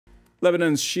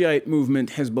Lebanon's Shiite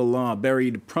movement Hezbollah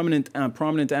buried prominent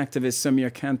activist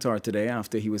Samir Kantar today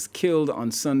after he was killed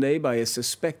on Sunday by a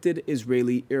suspected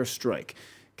Israeli airstrike.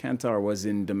 Kantar was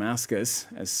in Damascus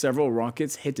as several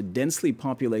rockets hit a densely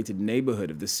populated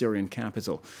neighborhood of the Syrian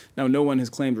capital. Now, no one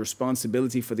has claimed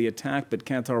responsibility for the attack, but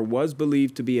Kantar was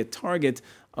believed to be a target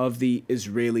of the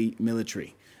Israeli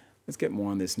military. Let's get more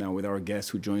on this now with our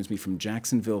guest who joins me from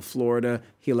Jacksonville, Florida.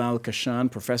 Samir Al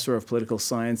Kantar, professor of political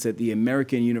science at the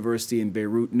American University in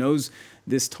Beirut, knows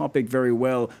this topic very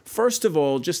well. First of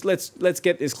all, just let's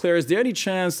get this clear. Is there any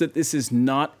chance that this is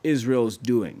not Israel's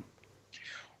doing?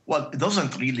 Well, it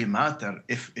doesn't really matter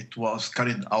if it was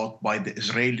carried out by the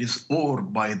Israelis or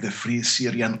by the Free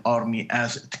Syrian Army,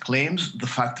 as it claims. The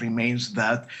fact remains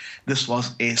that this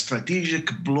was a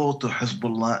strategic blow to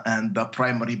Hezbollah, and the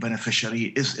primary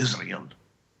beneficiary is Israel.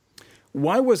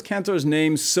 Why was Kantar's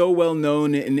name so well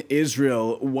known in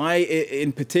Israel? Why,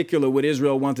 in particular, would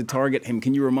Israel want to target him?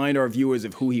 Can you remind our viewers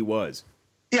of who he was?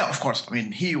 Yeah, of course. I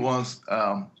mean, he was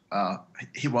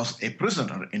a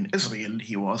prisoner in Israel.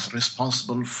 He was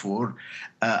responsible for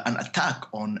an attack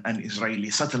on an Israeli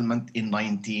settlement in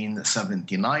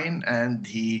 1979, and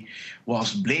he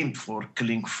was blamed for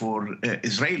killing 4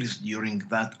 Israelis during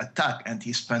that attack. And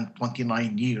he spent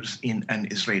 29 years in an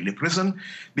Israeli prison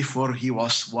before he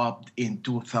was swapped in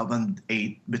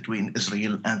 2008 between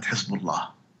Israel and Hezbollah.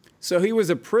 So he was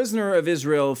a prisoner of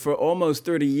Israel for almost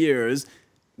 30 years.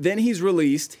 Then he's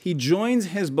released, he joins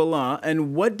Hezbollah,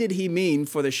 and what did he mean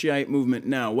for the Shiite movement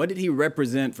now? What did he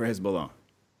represent for Hezbollah?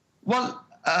 Well,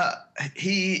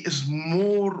 he is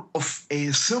more of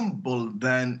a symbol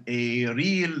than a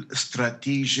real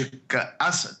strategic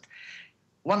asset.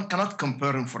 One cannot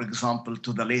compare him, for example,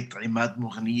 to the late Imad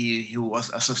Mughni, who was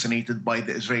assassinated by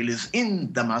the Israelis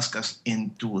in Damascus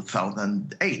in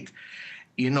 2008.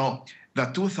 You know, the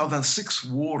 2006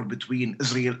 war between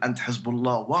Israel and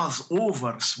Hezbollah was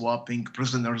over swapping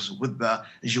prisoners with the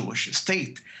Jewish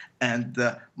state, and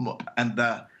the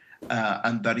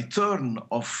return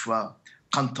of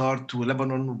Kantar to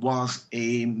Lebanon was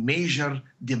a major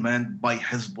demand by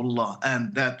Hezbollah,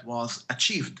 and that was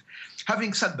achieved.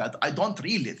 Having said that, I don't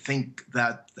really think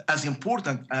that, as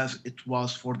important as it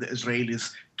was for the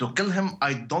Israelis to kill him,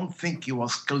 I don't think he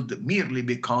was killed merely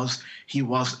because he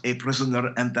was a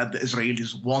prisoner and that the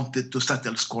Israelis wanted to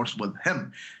settle scores with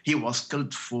him. He was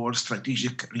killed for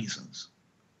strategic reasons.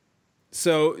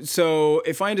 So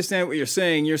if I understand what you're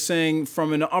saying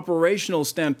from an operational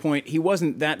standpoint, he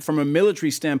wasn't that, from a military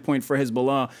standpoint for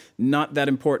Hezbollah, not that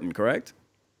important, correct?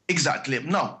 Exactly.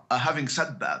 No, having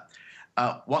said that,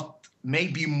 what may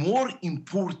be more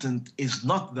important is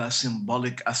not the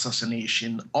symbolic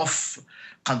assassination of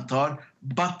Kantar,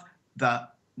 but the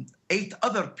 8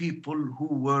 other people who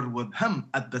were with him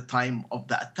at the time of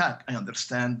the attack. I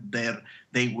understand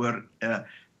they were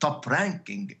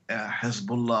top-ranking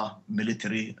Hezbollah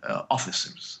military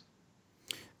officers.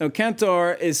 Now,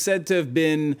 Kantar is said to have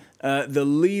been the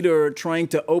leader trying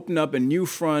to open up a new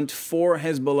front for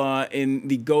Hezbollah in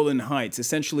the Golan Heights,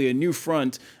 essentially a new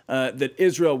front that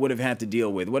Israel would have had to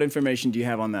deal with. What information do you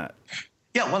have on that?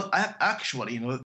 Yeah, well, actually,